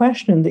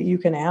question that you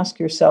can ask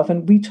yourself.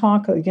 And we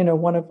talk,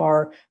 one of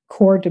our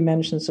core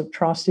dimensions of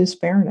trust is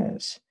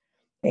fairness.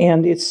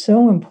 And it's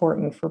so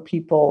important for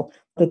people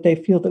that they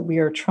feel that we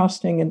are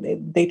trusting,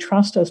 and they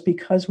trust us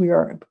because we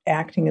are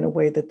acting in a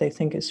way that they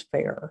think is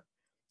fair.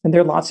 And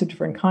there are lots of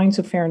different kinds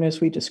of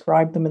fairness. We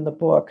describe them in the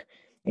book.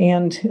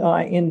 And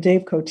in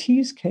Dave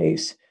Cote's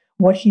case,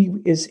 what he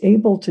is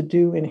able to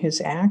do in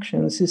his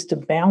actions is to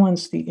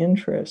balance the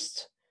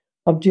interests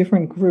of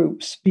different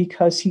groups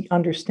because he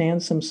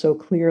understands them so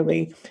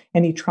clearly,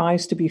 and he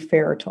tries to be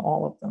fair to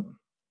all of them.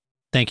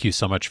 Thank you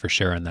so much for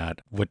sharing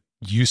that. What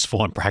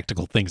useful and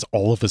practical things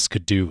all of us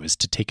could do is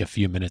to take a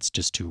few minutes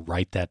just to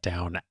write that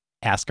down,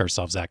 ask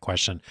ourselves that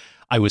question.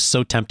 I was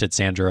so tempted,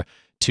 Sandra,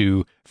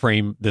 to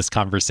frame this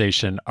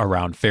conversation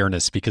around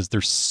fairness because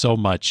there's so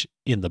much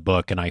in the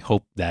book, and I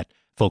hope that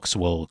folks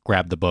will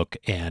grab the book.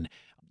 And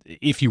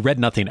if you read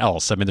nothing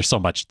else, I mean, there's so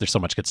much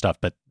good stuff,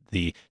 but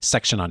the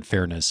section on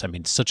fairness, I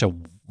mean, such a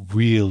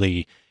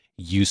really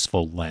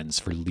useful lens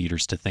for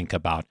leaders to think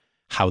about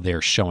how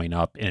they're showing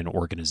up in an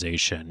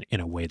organization in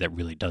a way that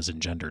really does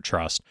engender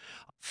trust.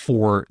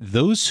 For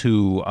those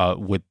who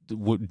would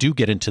do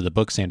get into the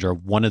book, Sandra,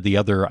 one of the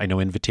other, I know,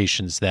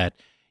 invitations that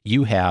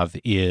you have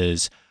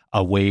is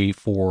a way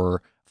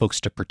for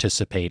folks to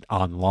participate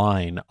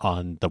online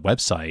on the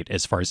website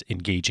as far as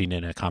engaging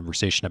in a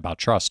conversation about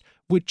trust.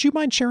 Would you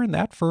mind sharing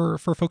that for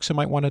folks who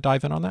might want to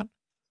dive in on that?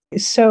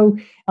 So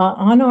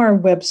on our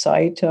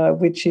website,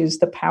 which is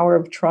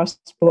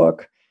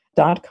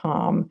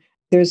thepoweroftrustbook.com,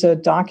 there's a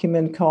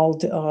document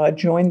called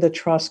Join the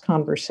Trust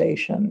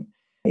Conversation.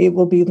 It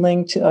will be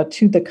linked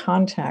to the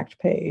contact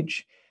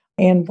page.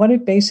 And what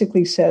it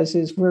basically says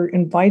is we're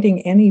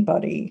inviting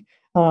anybody,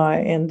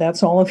 and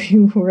that's all of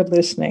you who are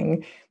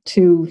listening,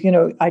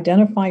 to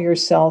identify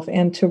yourself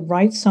and to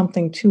write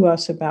something to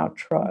us about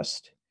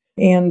trust.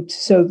 And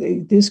so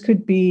this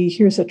could be,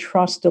 here's a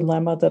trust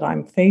dilemma that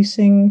I'm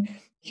facing.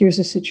 Here's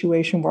a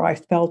situation where I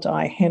felt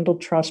I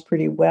handled trust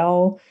pretty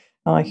well.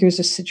 Here's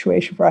a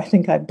situation where I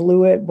think I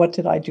blew it. What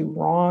did I do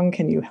wrong?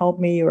 Can you help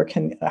me? Or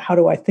how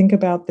do I think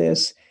about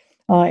this?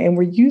 And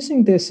we're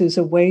using this as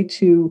a way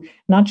to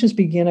not just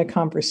begin a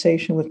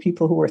conversation with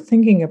people who are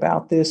thinking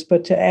about this,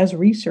 but to, as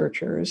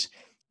researchers,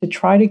 to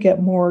try to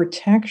get more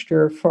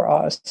texture for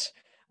us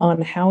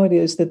on how it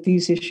is that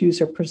these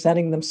issues are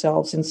presenting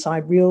themselves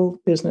inside real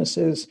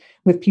businesses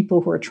with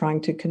people who are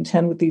trying to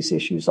contend with these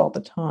issues all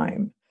the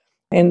time.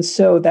 And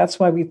so that's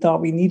why we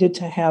thought we needed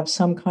to have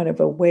some kind of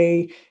a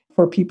way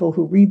for people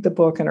who read the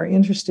book and are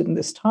interested in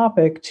this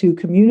topic to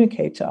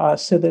communicate to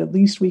us so that at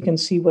least we can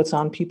see what's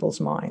on people's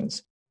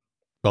minds.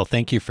 Well,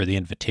 thank you for the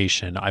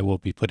invitation. I will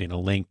be putting a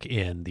link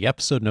in the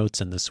episode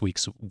notes in this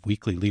week's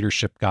weekly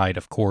leadership guide,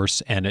 of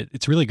course. And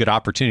it's a really good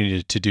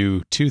opportunity to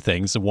do two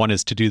things. One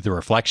is to do the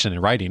reflection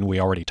and writing we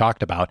already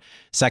talked about.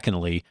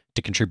 Secondly,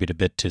 to contribute a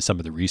bit to some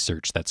of the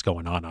research that's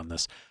going on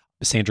this.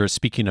 Sandra,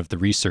 speaking of the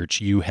research,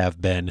 you have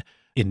been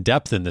in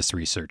depth in this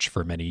research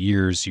for many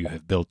years. You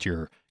have built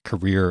your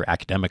career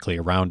academically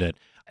around it,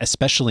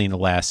 especially in the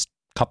last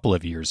couple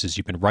of years as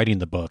you've been writing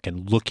the book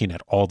and looking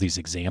at all these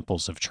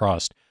examples of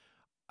trust.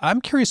 I'm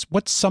curious,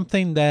 what's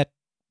something that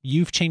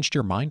you've changed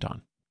your mind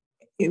on?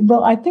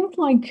 Well, I think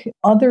like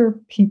other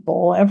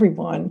people,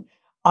 everyone,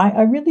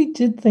 I really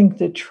did think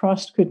that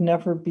trust could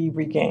never be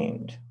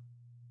regained.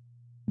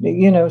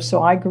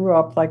 So I grew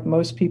up like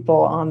most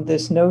people on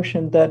this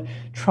notion that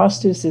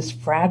trust is this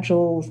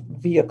fragile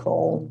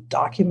vehicle,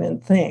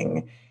 document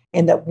thing,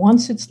 and that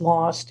once it's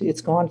lost, it's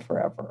gone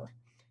forever.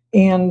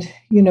 And,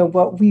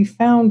 what we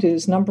found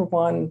is, number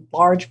one,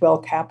 large,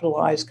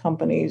 well-capitalized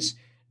companies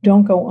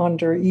don't go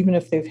under even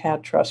if they've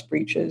had trust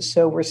breaches.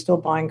 So we're still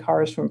buying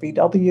cars from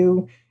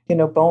VW.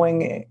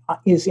 Boeing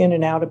is in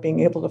and out of being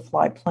able to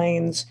fly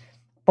planes.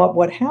 But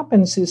what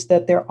happens is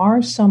that there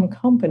are some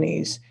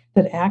companies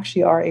that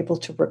actually are able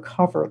to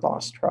recover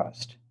lost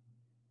trust.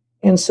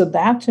 And so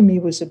that to me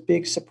was a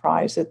big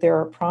surprise, that there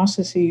are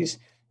processes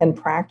and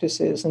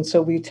practices. And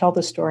so we tell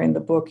the story in the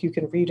book. You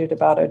can read it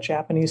about a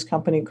Japanese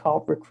company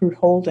called Recruit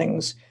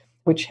Holdings,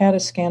 which had a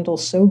scandal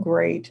so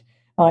great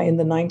in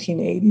the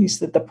 1980s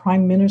that the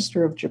Prime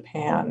Minister of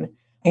Japan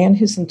and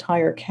his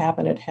entire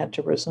cabinet had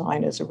to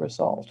resign as a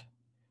result.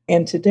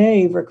 And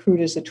today,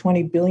 Recruit is a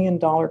 $20 billion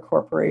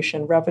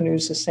corporation. Revenue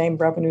is the same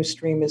revenue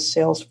stream as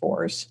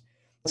Salesforce.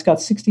 It's got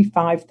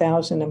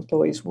 65,000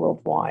 employees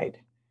worldwide.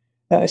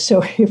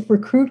 So if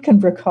Recruit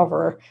can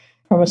recover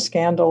from a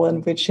scandal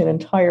in which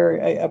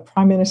a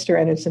prime minister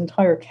and his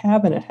entire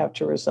cabinet have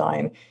to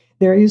resign,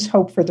 there is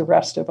hope for the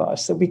rest of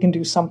us that we can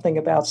do something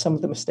about some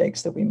of the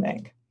mistakes that we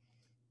make.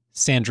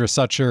 Sandra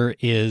Sucher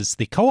is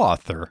the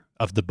co-author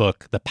of the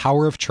book, The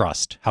Power of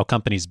Trust: How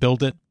Companies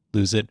Build It,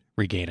 Lose It,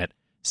 Regain It.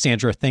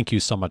 Sandra, thank you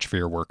so much for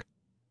your work.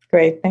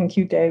 Great. Thank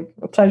you, Dave.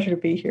 A pleasure to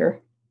be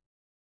here.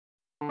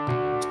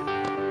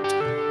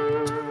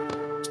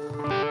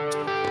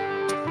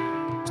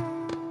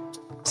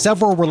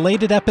 Several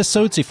related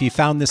episodes if you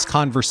found this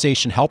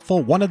conversation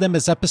helpful. One of them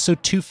is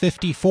episode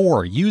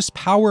 254, Use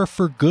Power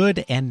for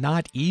Good and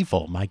Not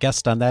Evil. My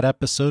guest on that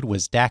episode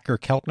was Dacher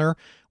Keltner.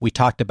 We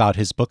talked about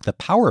his book, The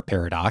Power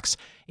Paradox,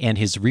 and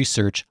his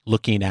research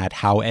looking at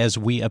how as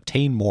we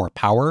obtain more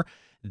power,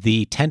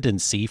 the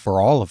tendency for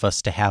all of us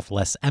to have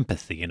less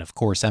empathy. And of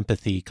course,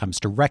 empathy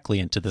comes directly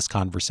into this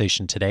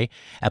conversation today,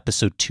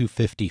 episode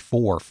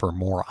 254 for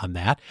more on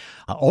that.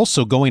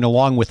 Also going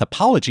along with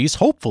apologies,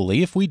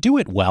 hopefully, if we do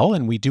it well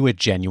and we do it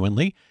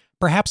genuinely,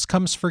 perhaps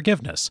comes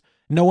forgiveness.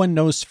 No one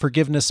knows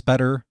forgiveness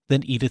better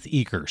than Edith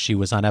Eger. She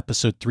was on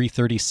episode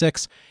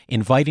 336,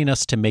 inviting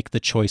us to make the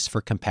choice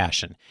for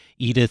compassion.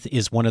 Edith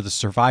is one of the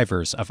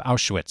survivors of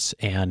Auschwitz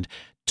and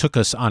took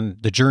us on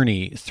the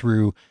journey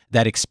through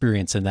that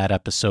experience in that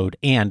episode,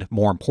 and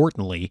more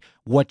importantly,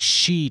 what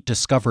she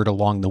discovered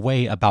along the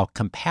way about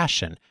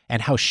compassion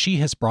and how she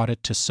has brought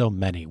it to so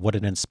many. What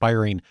an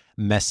inspiring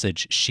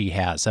message she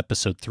has.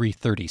 Episode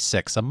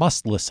 336, a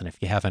must listen if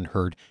you haven't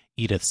heard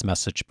Edith's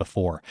message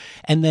before.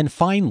 And then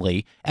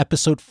finally,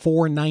 episode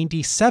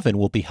 497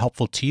 will be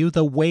helpful to you,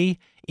 the way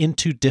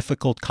into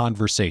difficult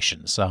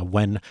conversations.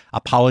 When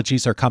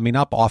apologies are coming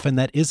up, often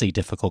that is a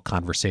difficult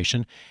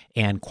conversation.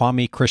 And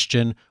Kwame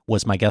Christian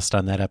was my guest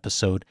on that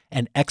episode.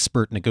 An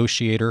expert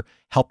negotiator,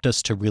 helped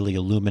us to really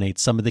illuminate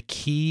some of the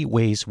key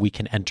ways we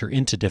can enter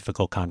into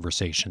difficult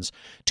conversations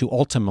to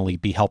ultimately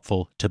be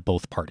helpful to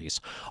both parties.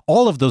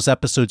 All of those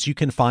episodes you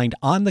can find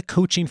on the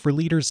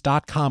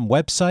coachingforleaders.com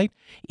website.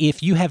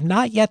 If you have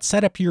not yet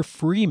set up your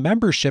free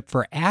membership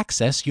for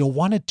access, you'll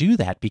want to do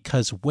that,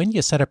 because when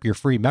you set up your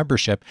free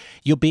membership,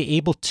 you'll be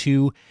able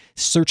to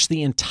search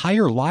the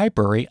entire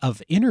library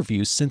of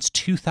interviews since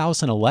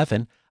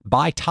 2011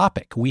 by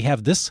topic. We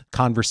have this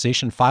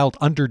conversation filed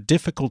under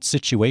difficult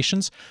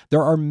situations.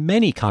 There are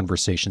many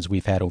conversations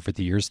we've had over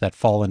the years that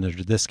fall under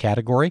this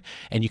category,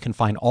 and you can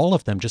find all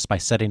of them just by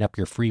setting up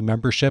your free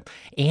membership,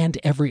 and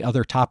every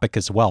other topic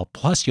as well.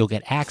 Plus, you'll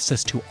get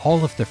access to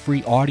all of the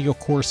free audio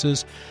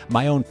courses,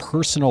 my own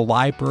personal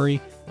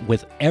library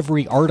with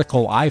every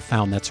article I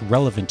found that's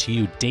relevant to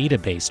you,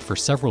 databased for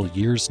several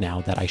years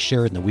now, that I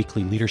share in the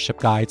weekly leadership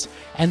guides.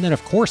 And then,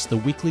 of course, the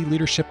weekly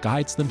leadership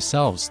guides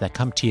themselves that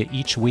come to you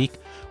each week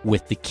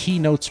with the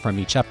keynotes from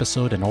each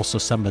episode, and also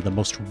some of the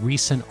most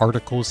recent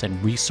articles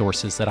and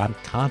resources that I'm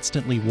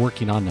constantly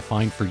working on to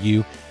find for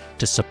you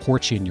to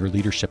support you in your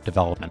leadership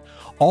development.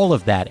 All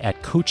of that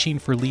at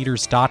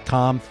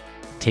coachingforleaders.com.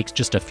 Takes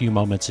just a few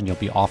moments and you'll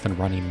be off and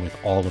running with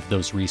all of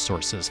those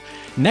resources.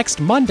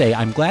 Next Monday,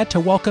 I'm glad to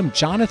welcome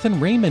Jonathan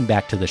Raymond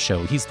back to the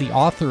show. He's the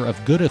author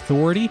of Good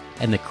Authority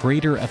and the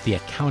creator of the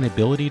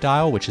Accountability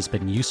Dial, which has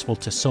been useful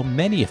to so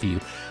many of you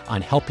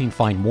on helping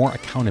find more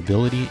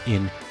accountability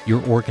in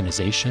your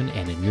organization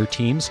and in your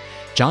teams.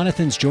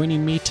 Jonathan's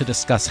joining me to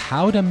discuss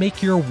how to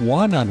make your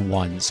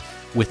one-on-ones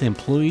with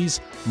employees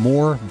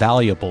more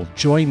valuable.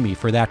 Join me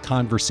for that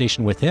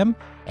conversation with him,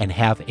 and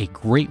have a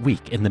great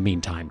week in the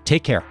meantime.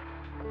 Take care.